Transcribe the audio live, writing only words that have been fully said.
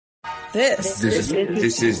This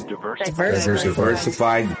is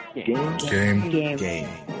Diversified Game.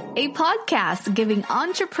 A podcast giving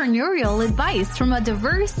entrepreneurial advice from a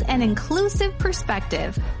diverse and inclusive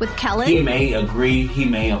perspective with Kellen. He may agree, he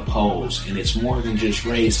may oppose, and it's more than just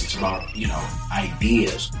race, it's about,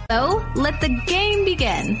 ideas. So, let the game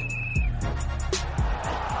begin.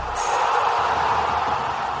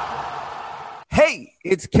 Hey,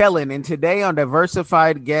 it's Kellen, and today on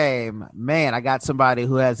Diversified Game, man, I got somebody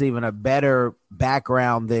who has even a better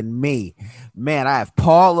background than me. Man, I have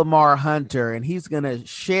Paul Lamar Hunter, and he's going to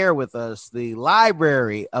share with us the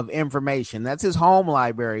library of information. That's his home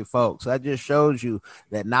library, folks. That just shows you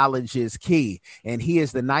that knowledge is key. And he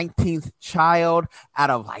is the 19th child out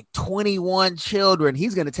of like 21 children.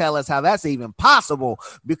 He's going to tell us how that's even possible,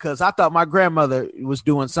 because I thought my grandmother was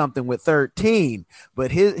doing something with 13, but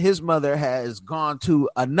his mother has gone to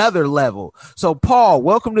another level. So, Paul,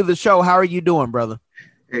 welcome to the show. How are you doing, brother?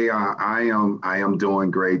 Hey, I am doing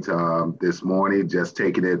great this morning, just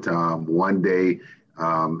taking it one day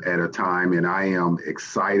at a time. And I am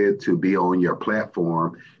excited to be on your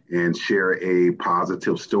platform and share a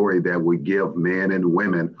positive story that would give men and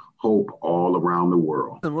women hope all around the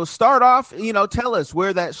world. And we'll start off, tell us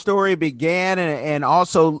where that story began, and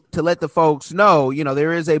also to let the folks know,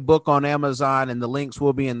 there is a book on Amazon and the links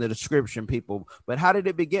will be in the description, people. But how did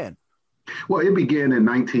it begin? Well, it began in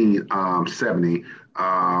 1970.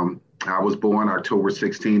 I was born October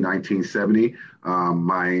 16, 1970.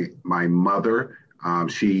 My mother,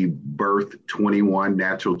 she birthed 21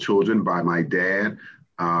 natural children by my dad,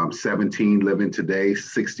 17 living today,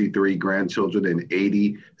 63 grandchildren, and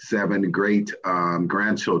 87 great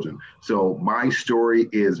grandchildren. So my story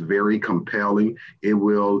is very compelling. It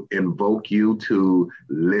will invoke you to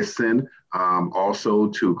listen, also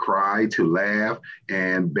to cry, to laugh,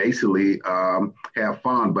 and basically have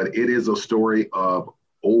fun. But it is a story of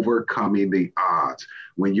overcoming the odds.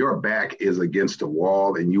 When your back is against the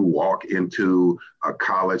wall and you walk into a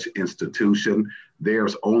college institution,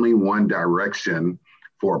 there's only one direction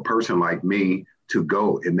for a person like me to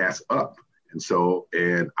go, and that's up.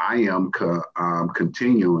 And I am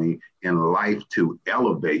continuing in life to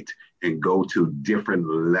elevate and go to different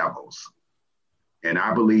levels. And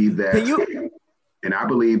I believe that,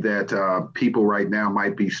 people right now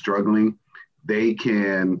might be struggling. They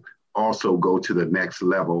can also go to the next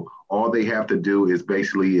level. All they have to do is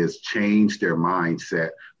change their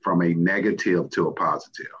mindset from a negative to a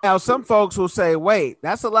positive. Now, some folks will say, wait,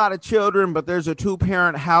 that's a lot of children, but there's a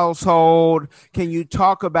 2-parent household. Can you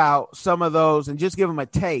talk about some of those and just give them a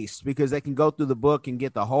taste, because they can go through the book and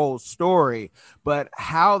get the whole story, but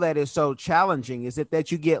how that is so challenging? Is it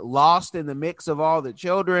that you get lost in the mix of all the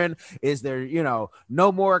children? Is there,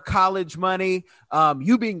 no more college money?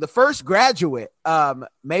 You being the first graduate,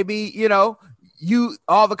 maybe,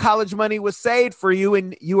 all the college money was saved for you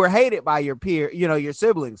and you were hated by your peer, your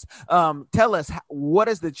siblings. Tell us, what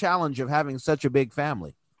is the challenge of having such a big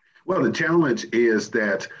family? Well, the challenge is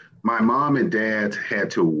that my mom and dad had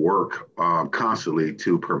to work constantly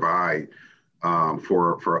to provide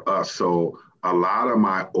for us. So a lot of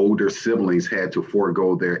my older siblings had to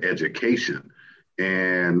forego their education.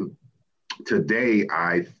 And today,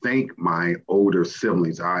 I thank my older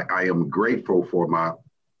siblings. I am grateful for my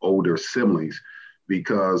older siblings,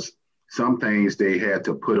 because some things they had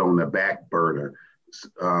to put on the back burner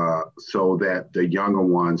so that the younger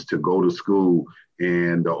ones to go to school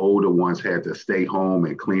and the older ones had to stay home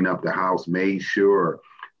and clean up the house, made sure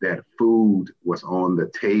that food was on the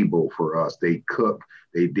table for us. They cooked,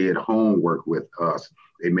 they did homework with us.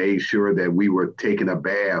 They made sure that we were taking a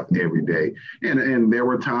bath every day. And there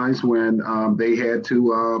were times when they had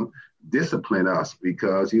to discipline us,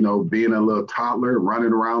 because, being a little toddler,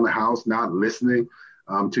 running around the house, not listening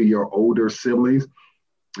to your older siblings,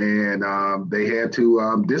 and they had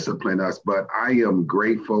to discipline us. But I am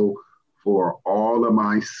grateful for all of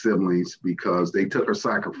my siblings, because they took a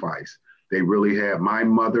sacrifice. They really have. My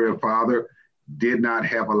mother and father did not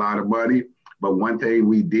have a lot of money, but one thing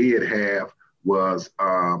we did have was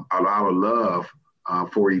a lot of love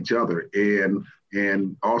for each other,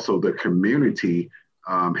 and also the community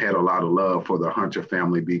had a lot of love for the Hunter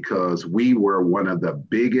family, because we were one of the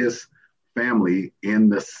biggest family in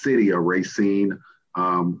the city of Racine,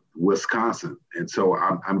 Wisconsin. And so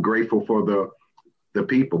I'm grateful for the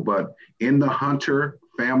people. But in the Hunter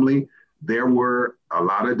family, there were a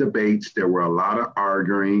lot of debates, there were a lot of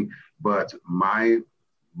arguing, but my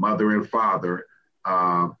mother and father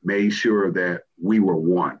made sure that we were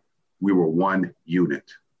one. We were one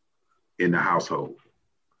unit in the household.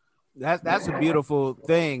 That's a beautiful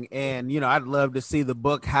thing. And, I'd love to see the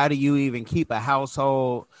book. How do you even keep a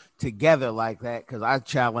household together like that? Because I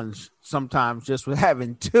challenge sometimes just with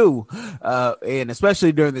having two, and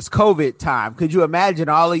especially during this COVID time. Could you imagine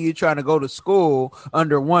all of you trying to go to school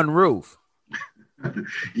under one roof?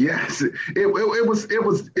 Yes,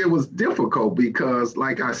 it was difficult because,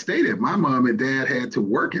 like I stated, my mom and dad had to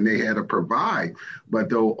work and they had to provide. But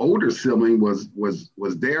the older sibling was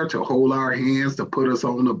there to hold our hands, to put us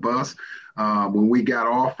on the bus. When we got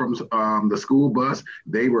off from the school bus,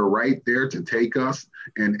 they were right there to take us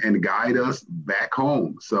and guide us back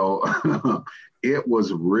home. So it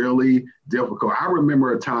was really difficult. I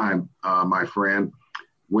remember a time, my friend,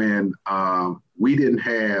 when we didn't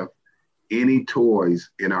have any toys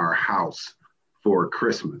in our house for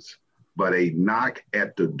Christmas, but a knock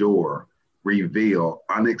at the door revealed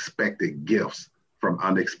unexpected gifts from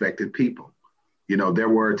unexpected people. There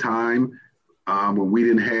were a time when we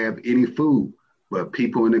didn't have any food, but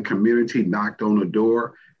people in the community knocked on the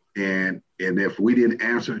door, and if we didn't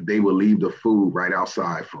answer, they would leave the food right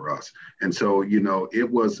outside for us. And so, it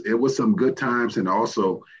was some good times, and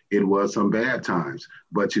also it was some bad times.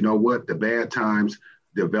 But you know what? The bad times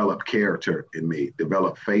develop character in me,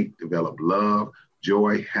 develop faith, develop love,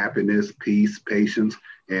 joy, happiness, peace, patience.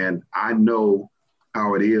 And I know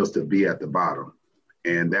how it is to be at the bottom.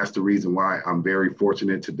 And that's the reason why I'm very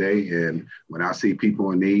fortunate today. And when I see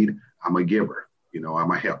people in need, I'm a giver,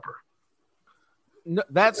 I'm a helper. No,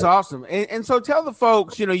 that's awesome. And so tell the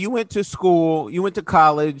folks, you went to school, you went to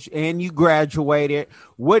college, and you graduated.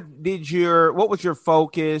 What was your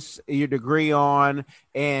focus, your degree on?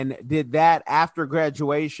 And did that after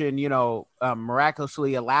graduation,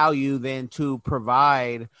 miraculously allow you then to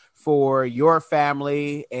provide for your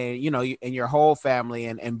family and, and your whole family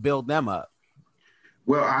and build them up?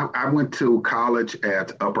 Well, I went to college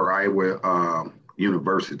at Upper Iowa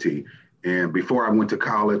University. And before I went to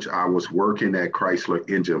college, I was working at Chrysler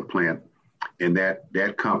Engine Plant, and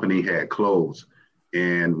that company had closed.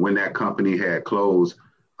 And when that company had closed,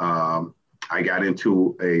 I got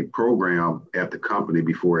into a program at the company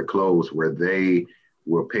before it closed where they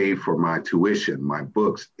will pay for my tuition, my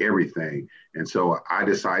books, everything. And so I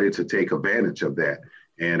decided to take advantage of that.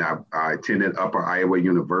 And I attended Upper Iowa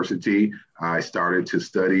University. I started to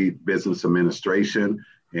study business administration.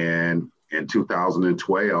 And in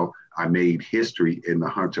 2012, I made history in the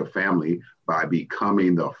Hunter family by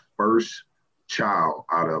becoming the first child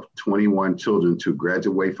out of 21 children to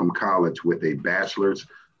graduate from college with a bachelor's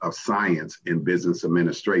of science in business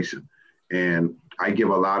administration. And I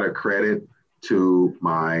give a lot of credit to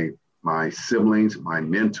my siblings, my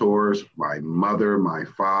mentors, my mother, my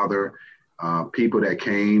father, people that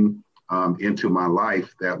came into my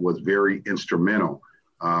life that was very instrumental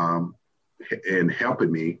in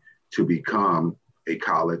helping me to become a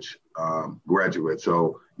college graduate.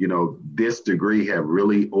 So, this degree had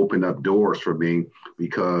really opened up doors for me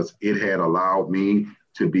because it had allowed me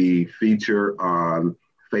to be featured on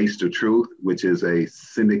Face the Truth, which is a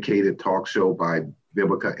syndicated talk show by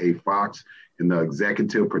Vivica A. Fox. And the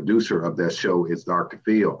executive producer of that show is Dr.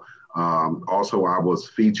 Phil. Also, I was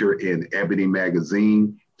featured in Ebony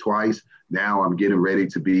Magazine twice. Now I'm getting ready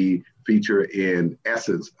to be featured in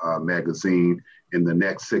Essence Magazine in the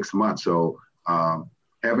next 6 months. So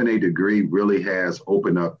having a degree really has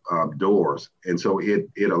opened up doors. And so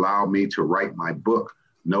it allowed me to write my book,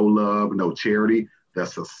 No Love, No Charity, The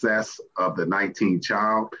Success of the 19th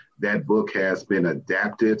Child. That book has been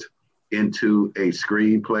adapted into a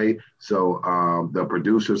screenplay. So the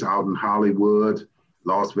producers out in Hollywood,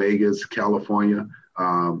 Las Vegas, California,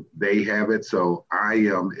 they have it. So I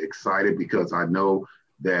am excited because I know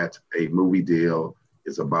that a movie deal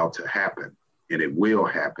is about to happen, and it will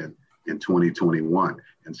happen in 2021.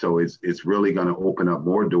 And so it's really going to open up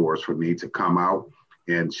more doors for me to come out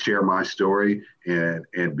and share my story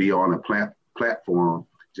and be on a platform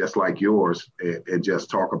just like yours and just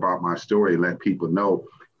talk about my story and let people know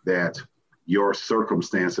that your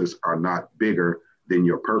circumstances are not bigger than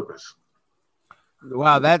your purpose.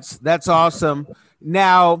 Wow, that's awesome.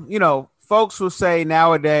 Now, folks will say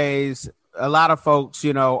nowadays, a lot of folks,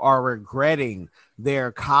 are regretting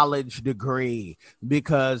their college degree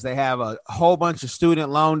because they have a whole bunch of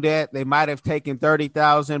student loan debt. They might have taken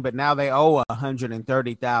 $30,000, but now they owe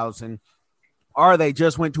 $130,000. or they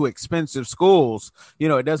just went to expensive schools.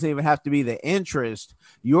 It doesn't even have to be the interest.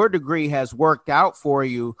 Your degree has worked out for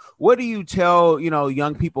you. What do you tell,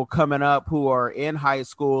 young people coming up who are in high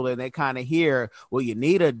school and they kind of hear, well, you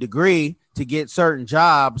need a degree to get certain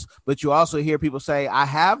jobs, but you also hear people say, I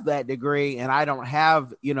have that degree and I don't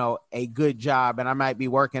have, a good job, and I might be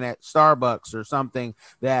working at Starbucks or something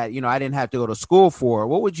that, I didn't have to go to school for.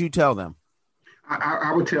 What would you tell them?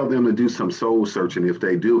 I would tell them to do some soul searching if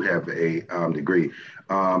they do have a degree,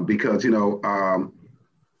 because,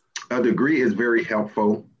 a degree is very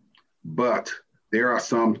helpful, but there are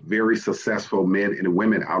some very successful men and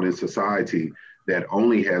women out in society that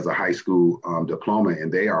only has a high school diploma,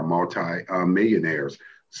 and they are multi-millionaires.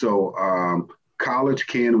 So college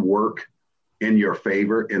can work in your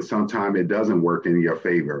favor, and sometimes it doesn't work in your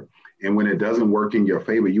favor. And when it doesn't work in your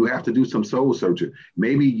favor, you have to do some soul searching.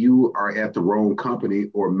 Maybe you are at the wrong company,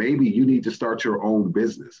 or maybe you need to start your own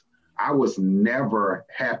business. I was never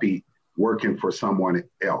happy working for someone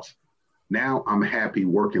else. Now I'm happy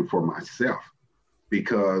working for myself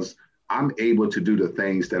because I'm able to do the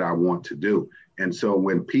things that I want to do. And so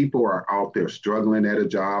when people are out there struggling at a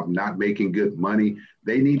job, not making good money,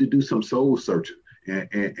 they need to do some soul searching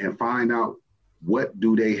and find out what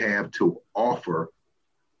do they have to offer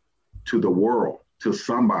to the world, to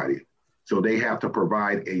somebody. So they have to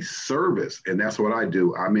provide a service. And that's what I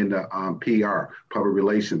do. I'm in the PR, public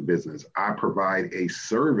relations business. I provide a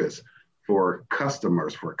service for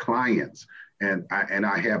customers, for clients. And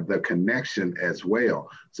I have the connection as well.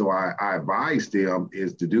 So I advise them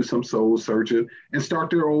is to do some soul searching and start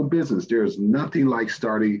their own business. There's nothing like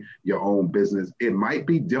starting your own business. It might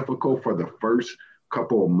be difficult for the first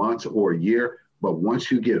couple of months or a year, but once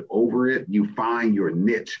you get over it, you find your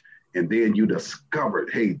niche. And then you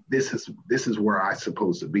discovered, hey, this is where I'm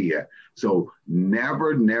supposed to be at. So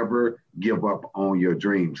never give up on your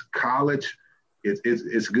dreams. College,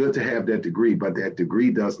 it's good to have that degree, but that degree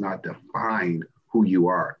does not define who you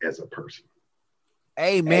are as a person.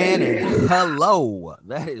 Amen. And hello.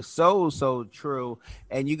 That is so true.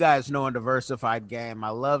 And you guys know in Diversified Game, I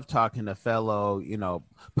love talking to fellow,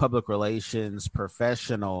 public relations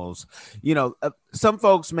professionals. Some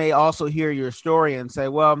folks may also hear your story and say,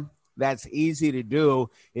 well, that's easy to do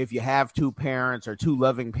if you have two parents or two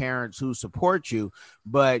loving parents who support you.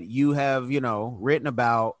 But you have, written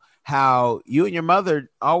about how you and your mother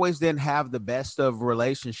always didn't have the best of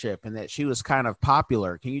relationship and that she was kind of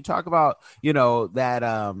popular. Can you talk about,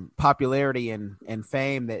 that popularity and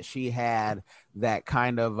fame that she had that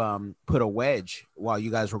kind of put a wedge while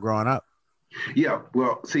you guys were growing up? Yeah,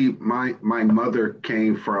 well, see, my mother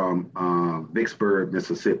came from Vicksburg,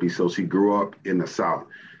 Mississippi, so she grew up in the South.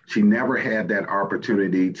 She never had that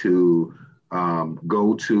opportunity to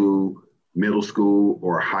go to middle school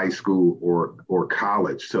or high school or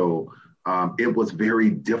college. So it was very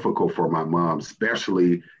difficult for my mom,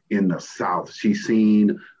 especially in the South. She's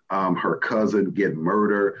seen her cousin get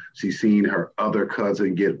murdered. She's seen her other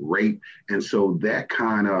cousin get raped. And so that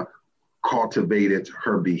kind of cultivated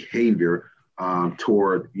her behavior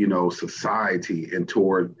toward, society and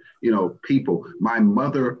toward, people. My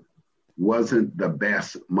mother wasn't the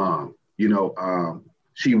best mom.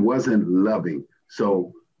 She wasn't loving.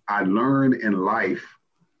 So I learned in life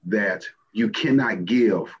that you cannot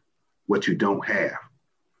give what you don't have.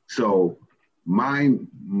 So my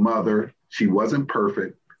mother, she wasn't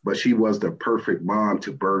perfect, but she was the perfect mom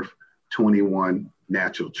to birth 21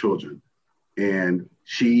 natural children. And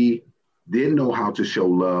she didn't know how to show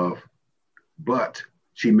love, but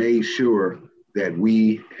she made sure that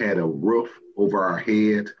we had a roof over our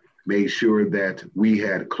head, made sure that we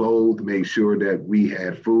had clothes, made sure that we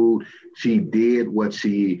had food. She did what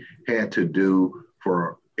she had to do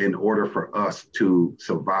in order for us to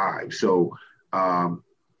survive. So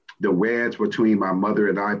the wedge between my mother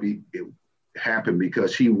and I it happened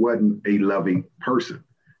because she wasn't a loving person.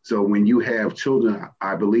 So when you have children,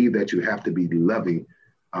 I believe that you have to be loving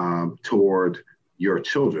toward your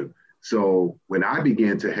children. So when I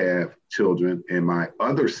began to have children and my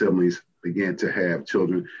other siblings began to have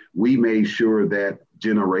children, we made sure that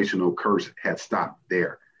generational curse had stopped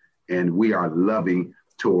there. And we are loving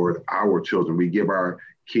toward our children. We give our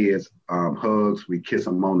kids hugs. We kiss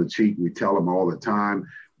them on the cheek. We tell them all the time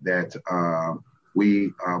that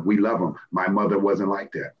we love them. My mother wasn't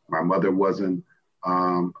like that. My mother wasn't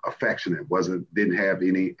affectionate, didn't have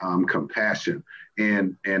any compassion.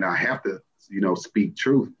 And I have to, speak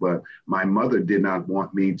truth, but my mother did not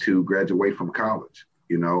want me to graduate from college.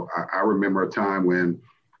 I remember a time when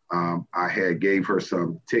I had gave her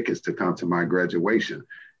some tickets to come to my graduation,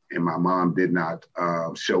 and my mom did not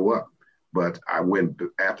show up. But I went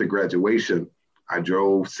after graduation. I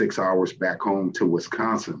drove 6 hours back home to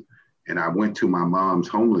Wisconsin, and I went to my mom's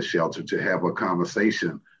homeless shelter to have a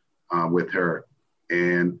conversation with her,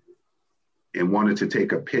 and wanted to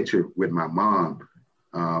take a picture with my mom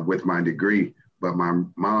with my degree, but my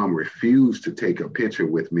mom refused to take a picture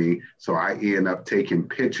with me. So I ended up taking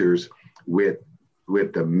pictures with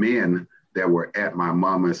the men that were at my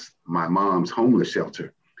mom's homeless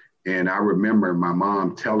shelter. And I remember my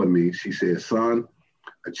mom telling me, she said, son,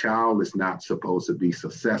 a child is not supposed to be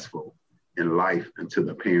successful in life until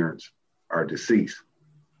the parents are deceased.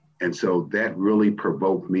 And so that really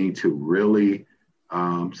provoked me to really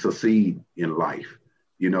succeed in life.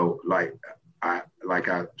 You know, like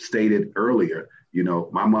I stated earlier, you know,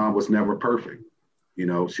 my mom was never perfect. You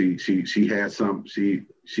know, she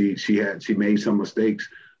made some mistakes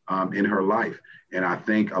in her life. And I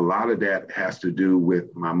think a lot of that has to do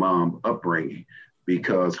with my mom upbringing,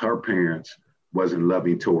 because her parents wasn't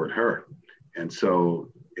loving toward her. And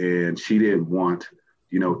so, and she didn't want,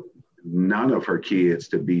 you know, none of her kids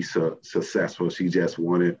to be successful. She just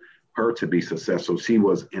wanted her to be successful. She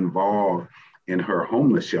was involved in her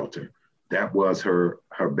homeless shelter. That was her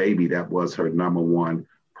baby. That was her number one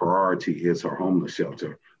priority, is her homeless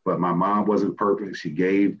shelter. But my mom wasn't perfect. She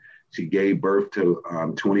gave birth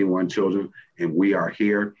to 21 children, and we are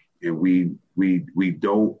here. And we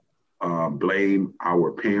don't blame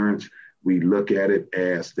our parents. We look at it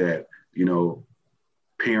as that, you know,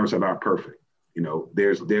 parents are not perfect. You know,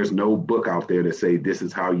 there's no book out there that say this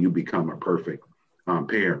is how you become a perfect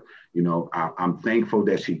parent. You know, I'm thankful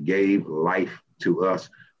that she gave life to us,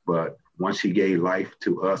 but once she gave life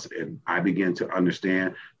to us, and I began to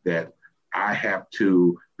understand that I have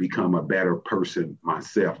to become a better person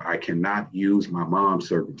myself. I cannot use my mom's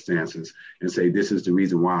circumstances and say, this is the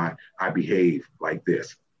reason why I behave like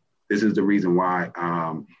this. This is the reason why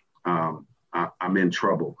I'm in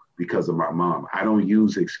trouble because of my mom. I don't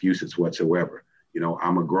use excuses whatsoever. You know,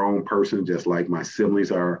 I'm a grown person, just like my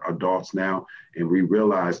siblings are adults now. And we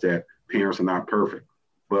realize that parents are not perfect,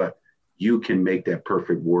 but you can make that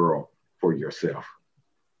perfect world for yourself.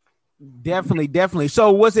 Definitely.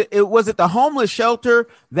 So was it the homeless shelter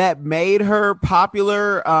that made her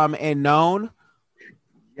popular and known?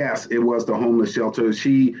 Yes, it was the homeless shelter.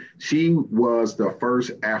 She was the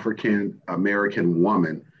first African American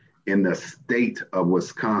woman in the state of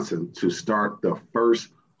Wisconsin to start the first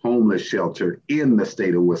homeless shelter in the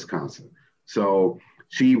state of Wisconsin. So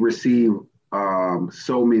she received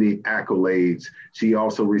so many accolades. She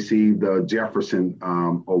also received the Jefferson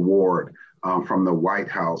Award from the White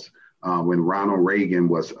House when Ronald Reagan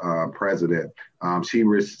was president. She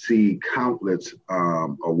received countless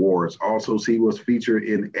awards. Also, she was featured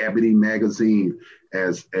in Ebony magazine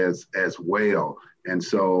as well. And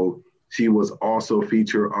so she was also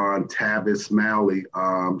featured on Tavis Smiley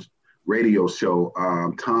radio show,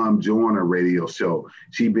 Tom Joyner radio show.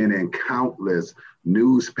 She's been in countless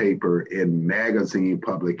newspaper and magazine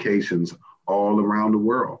publications all around the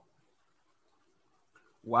world.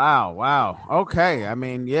 Wow. Okay. I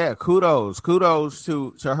mean, yeah, kudos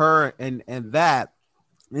to her and that.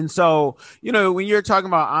 And so, you know, when you're talking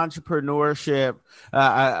about entrepreneurship,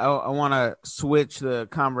 I want to switch the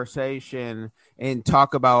conversation and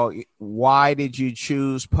talk about why did you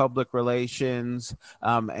choose public relations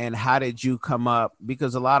and how did you come up?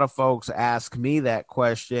 Because a lot of folks ask me that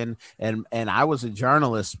question, and I was a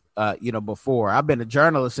journalist, before. I've been a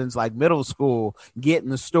journalist since like middle school, getting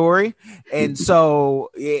the story. And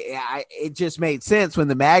so it just made sense when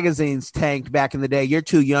the magazines tanked back in the day. You're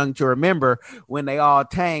too young to remember when they all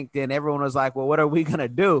tanked and everyone was like, well, what are we going to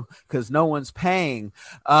do? Because no one's paying.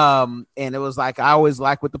 And it was like, I always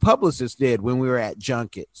like what the publicist did when we were at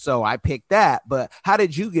Junket. So I picked that. But how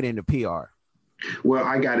did you get into PR? Well,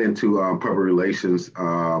 I got into public relations,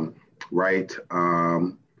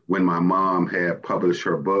 when my mom had published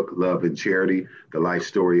her book, Love and Charity, the life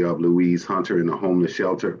story of Louise Hunter in the homeless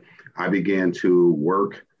shelter. I began to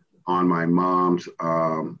work on my mom's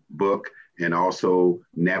book and also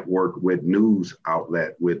network with news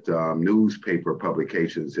outlet, with newspaper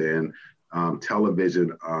publications and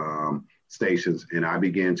television stations. And I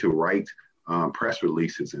began to write press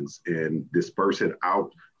releases and disperse it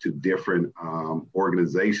out to different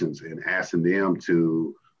organizations and asking them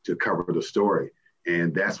to cover the story.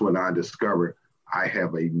 And that's when I discovered I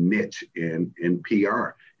have a niche in PR,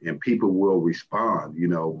 and people will respond. You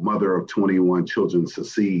know, mother of 21 children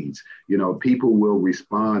succeeds. You know, people will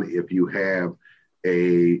respond if you have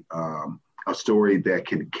a story that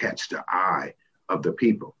can catch the eye of the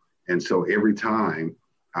people. And so every time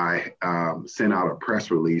I sent out a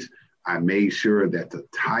press release, I made sure that the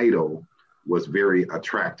title was very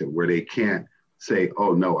attractive, where they can't say,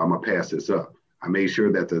 oh, no, I'm going to pass this up. I made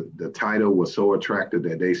sure that the title was so attractive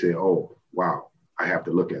that they said, oh, wow, I have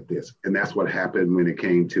to look at this. And that's what happened when it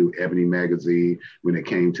came to Ebony Magazine, when it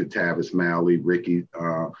came to Tavis Malley, Ricky,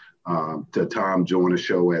 to Tom Joyner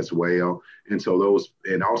show as well. And so those,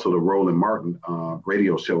 and also the Roland Martin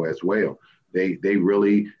radio show as well. They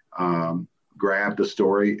really grabbed the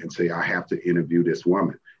story and say, I have to interview this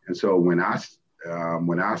woman. And so when I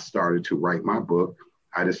started to write my book,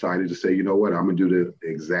 I decided to say, you know what, I'm gonna do the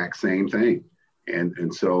exact same thing.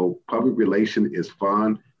 And so public relation is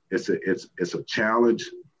fun. It's a challenge,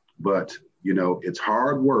 but it's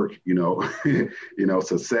hard work.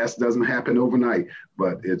 Success doesn't happen overnight,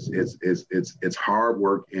 but it's hard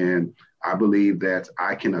work, and I believe that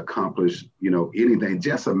I can accomplish anything.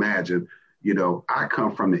 Just imagine, I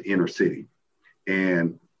come from the inner city,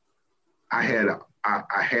 and I had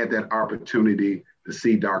that opportunity to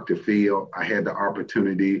see Dr. Phil. I had the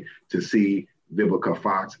opportunity to see Vivica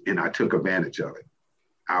Fox, and I took advantage of it.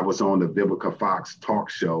 I was on the Vivica Fox talk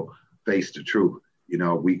show, Face the Truth.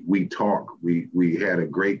 We talk, we had a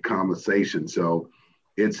great conversation. So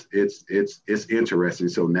it's interesting.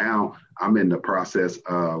 So now I'm in the process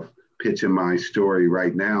of pitching my story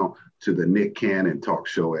right now to the Nick Cannon talk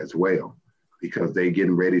show as well, because they're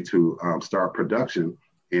getting ready to start production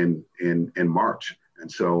in March. And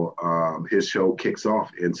so his show kicks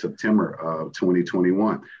off in September of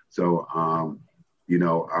 2021. So,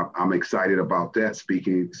 I'm excited about that,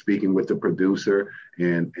 speaking with the producer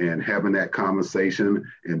and having that conversation.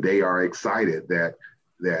 And they are excited that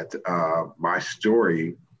my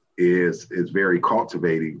story is very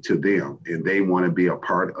cultivating to them, and they want to be a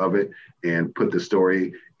part of it and put the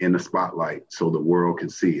story in the spotlight so the world can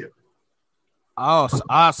see it. Oh,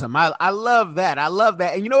 awesome. I love that. I love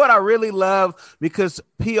that. And you know what I really love? Because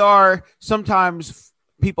PR, sometimes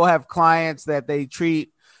people have clients that they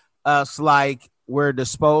treat us like we're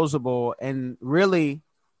disposable. And really,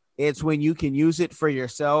 it's when you can use it for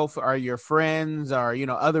yourself or your friends or,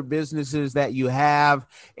 other businesses that you have,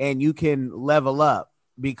 and you can level up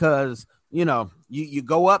because, you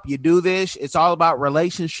go up, you do this. It's all about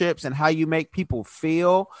relationships and how you make people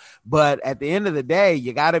feel. But at the end of the day,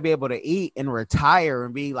 you got to be able to eat and retire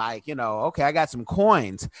and be like, okay, I got some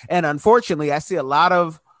coins. And unfortunately, I see a lot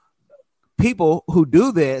of people who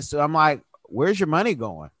do this. So I'm like, where's your money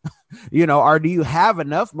going? Or do you have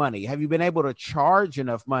enough money? Have you been able to charge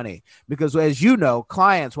enough money? Because as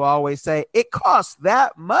clients will always say, it costs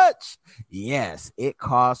that much. Yes, it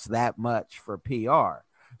costs that much for PR.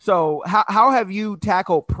 So how have you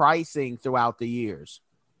tackled pricing throughout the years?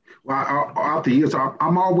 Well, throughout the years,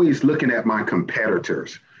 I'm always looking at my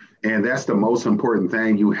competitors. And that's the most important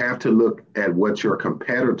thing. You have to look at what your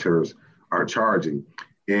competitors are charging.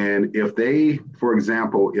 And if they, for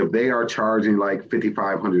example, if they are charging like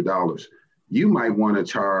 $5,500, you might want to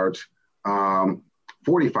charge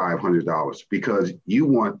 $4,500 because you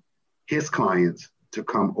want his clients to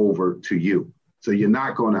come over to you. So you're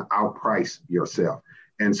not going to outprice yourself.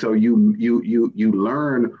 And so you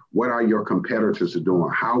learn what are your competitors are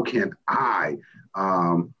doing. How can I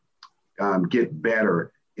get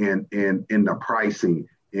better in the pricing,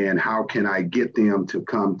 and how can I get them to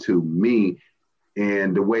come to me?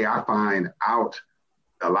 And the way I find out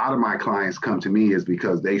a lot of my clients come to me is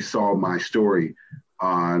because they saw my story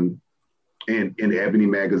in Ebony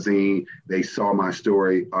Magazine. They saw my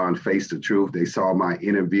story on Face the Truth. They saw my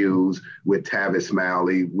interviews with Tavis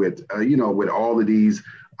Malley, with all of these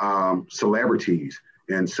celebrities.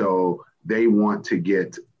 And so they want to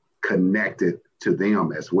get connected to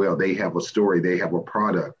them as well. They have a story, they have a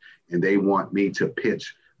product, and they want me to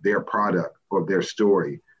pitch their product or their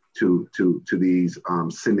story to these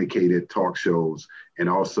syndicated talk shows and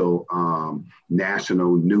also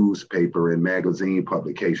national newspaper and magazine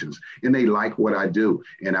publications. And they like what I do.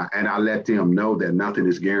 And I let them know that nothing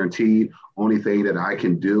is guaranteed. Only thing that I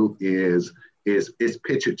can do is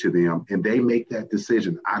pitch it to them, and they make that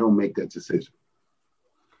decision. I don't make that decision.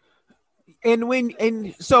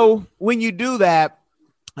 So when you do that,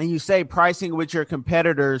 and you say pricing with your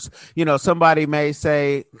competitors, somebody may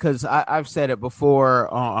say, because I've said it before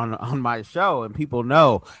on my show, and people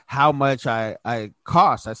know how much I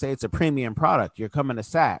cost. I say it's a premium product. You're coming to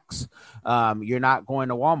Saks. You're not going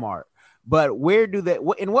to Walmart. But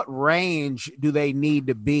in what range do they need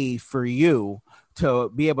to be for you to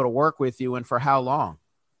be able to work with you, and for how long?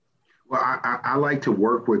 Well, I like to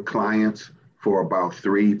work with clients for about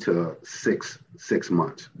 3 to 6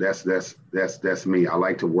 months. That's me. I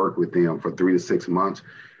like to work with them for 3 to 6 months.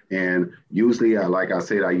 And usually, like I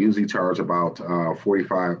said, I usually charge about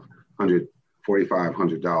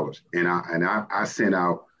 $4,500. And I send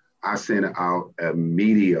out I sent out a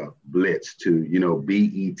media blitz to,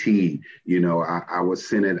 BET. I was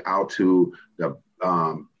sending out to the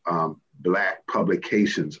Black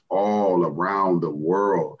publications all around the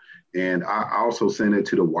world. And I also sent it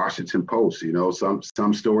to the Washington Post.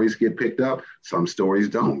 Some stories get picked up, some stories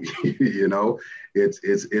don't.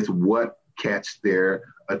 It's what catch their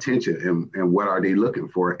attention and what are they looking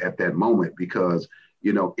for at that moment. Because,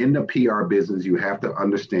 in the PR business, you have to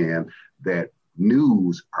understand that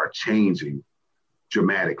news are changing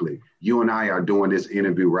dramatically. You and I are doing this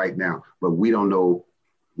interview right now, but we don't know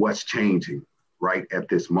what's changing right at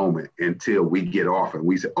this moment until we get off and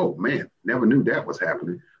we say, oh man, never knew that was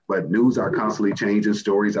happening. But news are constantly changing,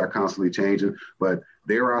 stories are constantly changing, but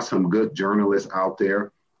there are some good journalists out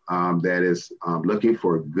there that is looking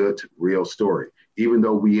for a good, real story. Even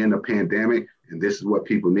though we in a pandemic, and this is what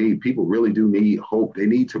people need, people really do need hope. They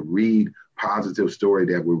need to read positive story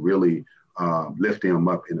that will really lift them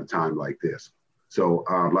up in a time like this. So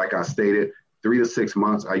like I stated, 3 to 6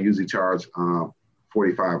 months, I usually charge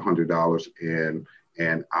 $4,500,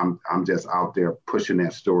 and I'm just out there pushing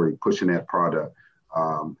that story, pushing that product,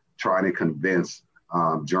 trying to convince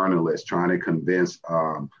journalists, trying to convince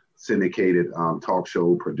syndicated talk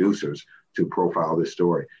show producers to profile this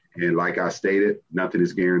story. And like I stated, nothing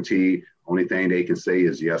is guaranteed. Only thing they can say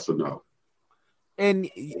is yes or no. And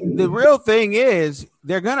the real thing is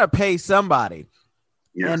they're going to pay somebody.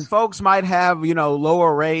 Yes. And folks might have,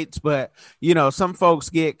 lower rates, but, some folks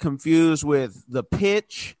get confused with the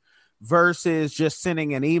pitch versus just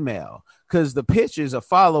sending an email, because the pitch is a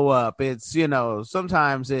follow up. It's,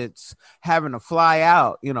 sometimes it's having to fly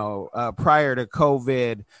out, prior to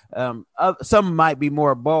COVID. Some might be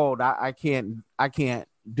more bold. I can't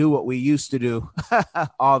do what we used to do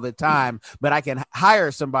all the time, but I can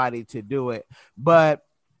hire somebody to do it. But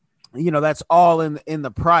that's all in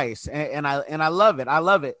the price. And I love it. I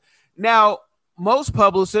love it. Now, most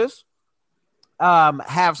publicists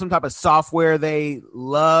have some type of software they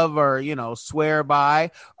love or, swear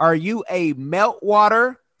by. Are you a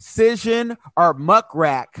Meltwater, Cision, or Muck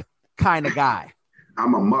Rack kind of guy?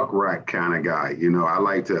 I'm a Muck Rack kind of guy. I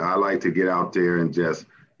like to get out there and just,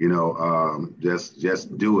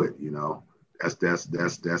 just do it.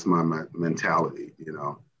 That's my mentality,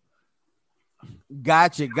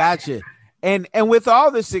 Gotcha. And with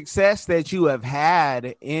all the success that you have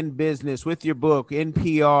had in business, with your book, in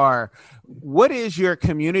PR, what is your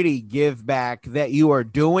community give back that you are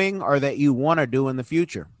doing or that you want to do in the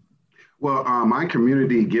future? Well, my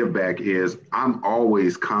community give back is I'm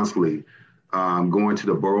always constantly going to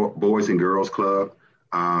the Boys and Girls Club.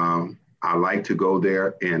 I like to go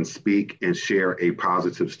there and speak and share a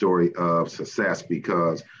positive story of success,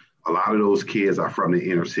 because a lot of those kids are from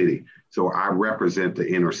the inner city. So I represent the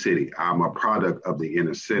inner city. I'm a product of the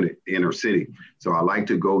inner city. So I like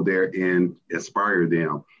to go there and inspire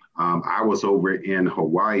them. I was over in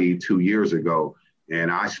Hawaii 2 years ago,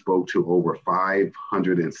 and I spoke to over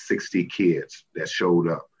 560 kids that showed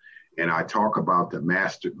up. And I talk about the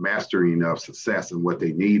mastering of success, and what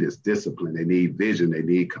they need is discipline. They need vision. They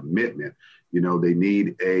need commitment. They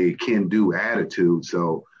need a can-do attitude.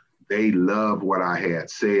 So they love what I had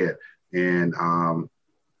said. And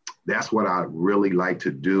that's what I really like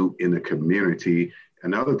to do in the community.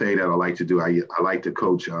 Another thing that I like to do, I like to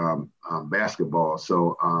coach basketball.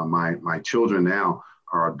 So my children now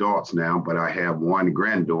are adults now, but I have one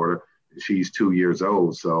granddaughter. She's 2 years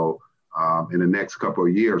old. So in the next couple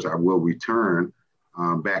of years, I will return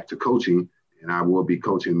back to coaching, and I will be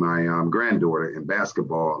coaching my granddaughter in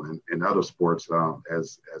basketball and other sports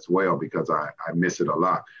as well, because I miss it a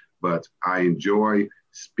lot. But I enjoy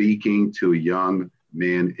speaking to young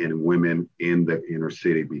men and women in the inner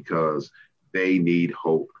city, because they need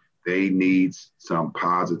hope. They need some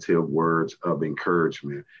positive words of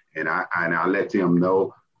encouragement. And I let them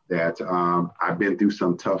know that I've been through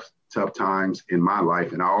some tough times in my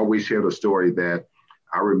life. And I always share the story that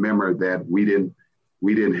I remember that we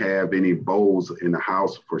didn't have any bowls in the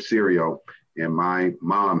house for cereal. And my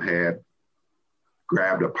mom had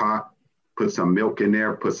grabbed a pot, put some milk in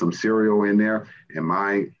there, put some cereal in there. And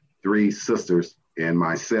my 3 sisters and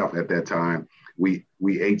myself at that time, we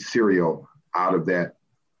ate cereal out of that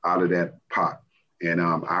pot. And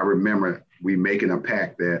I remember we making a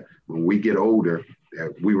pact that when we get older,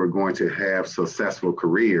 that we were going to have successful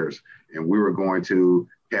careers, and we were going to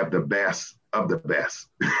have the best of the best.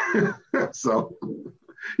 So,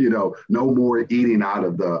 no more eating out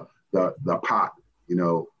of the pot,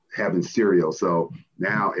 having cereal. So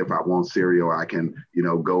now if I want cereal, I can,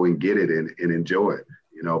 go and get it and enjoy it.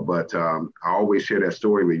 But I always share that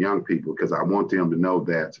story with young people, because I want them to know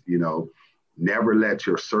that, never let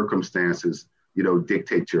your circumstances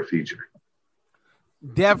dictate your future.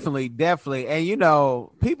 Definitely. And,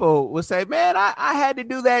 people will say, man, I had to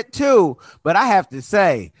do that too. But I have to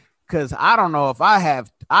say, because I don't know if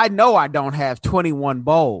I know I don't have 21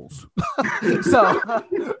 bowls. So,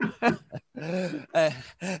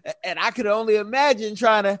 and I could only imagine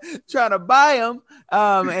trying to buy them.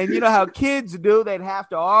 And you know how kids do, they'd have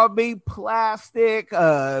to all be plastic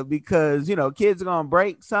because, kids are going to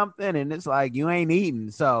break something and it's like, you ain't eating.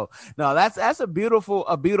 So no, that's a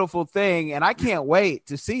beautiful thing. And I can't wait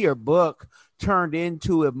to see your book turned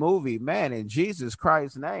into a movie, man. In Jesus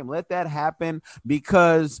Christ's name, let that happen,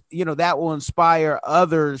 because that will inspire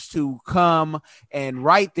others to come and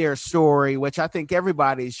write their story, which I think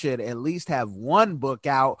everybody should at least have one book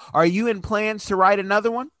out. Are you in plans to write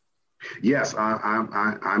another one? Yes,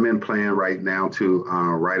 I'm in plan right now to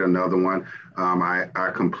write another one.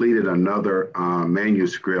 I completed another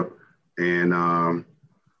manuscript, and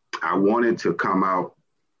I wanted to come out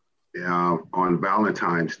on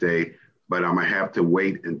Valentine's Day, but I'm going to have to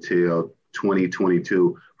wait until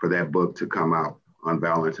 2022 for that book to come out on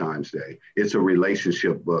Valentine's Day. It's a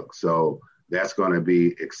relationship book, so that's going to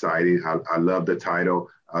be exciting. I love the title.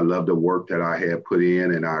 I love the work that I have put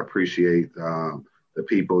in, and I appreciate the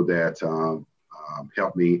people that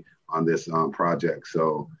helped me on this project.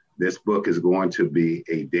 So this book is going to be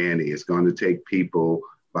a Danny. It's going to take people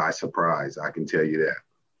by surprise. I can tell you that.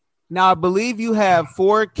 Now, I believe you have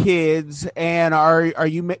 4 kids, and are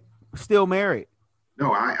you still married?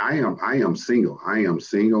 No, I am single. I am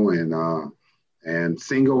single and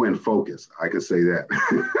single and focused. I can say that.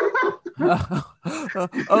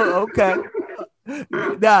 Oh, okay.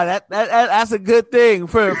 No, that's a good thing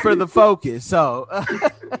for the focus. So,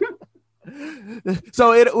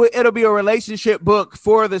 so it'll be a relationship book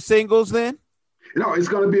for the singles then. It's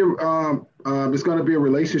going to be a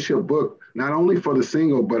relationship book, not only for the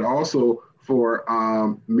single, but also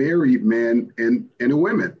for married men and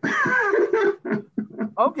women.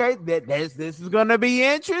 Okay, this is going to be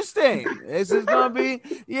interesting. This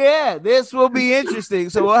will be interesting.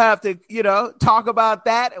 So we'll have to, talk about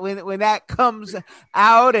that when that comes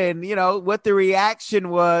out, and, what the reaction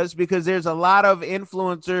was, because there's a lot of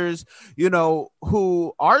influencers,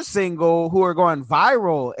 who are single, who are going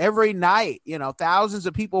viral every night, thousands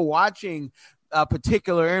of people watching a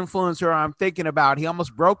particular influencer I'm thinking about. He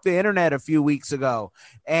almost broke the internet a few weeks ago,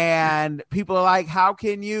 and people are like, how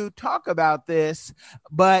can you talk about this?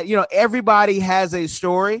 But, everybody has a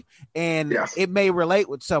story, and yes, it may relate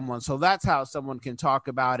with someone. So that's how someone can talk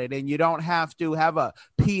about it. And you don't have to have a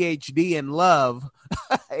PhD in love,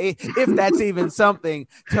 if that's even something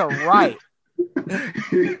to write.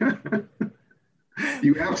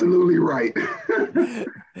 You're absolutely right.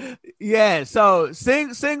 Yeah, so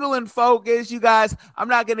single and focused, you guys. I'm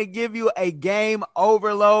not going to give you a game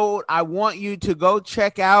overload. I want you to go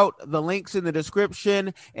check out the links in the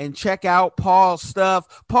description and check out Paul's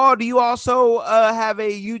stuff. Paul, do you also have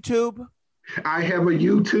a YouTube? I have a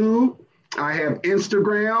YouTube. I have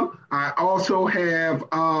Instagram. I also have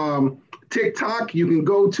TikTok. You can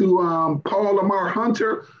go to Paul Lamar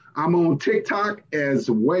Hunter. I'm on TikTok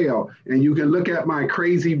as well, and you can look at my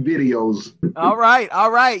crazy videos. All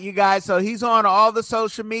right, you guys. So he's on all the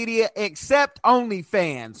social media except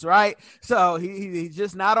OnlyFans, right? So he's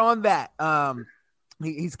just not on that.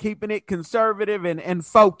 He's keeping it conservative and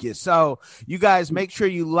focused. So you guys make sure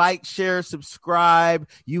you like, share, subscribe.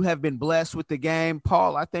 You have been blessed with the game.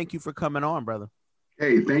 Paul, I thank you for coming on, brother.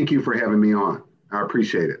 Hey, thank you for having me on. I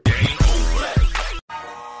appreciate it.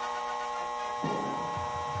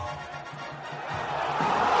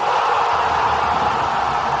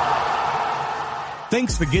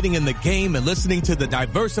 Thanks for getting in the game and listening to the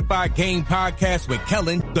Diversified Game Podcast with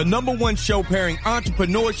Kellen, the #1 show pairing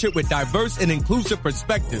entrepreneurship with diverse and inclusive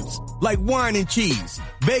perspectives like wine and cheese,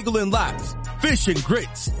 bagel and lox, fish and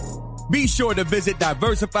grits. Be sure to visit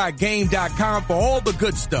diversifiedgame.com for all the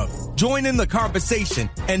good stuff. Join in the conversation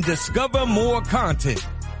and discover more content.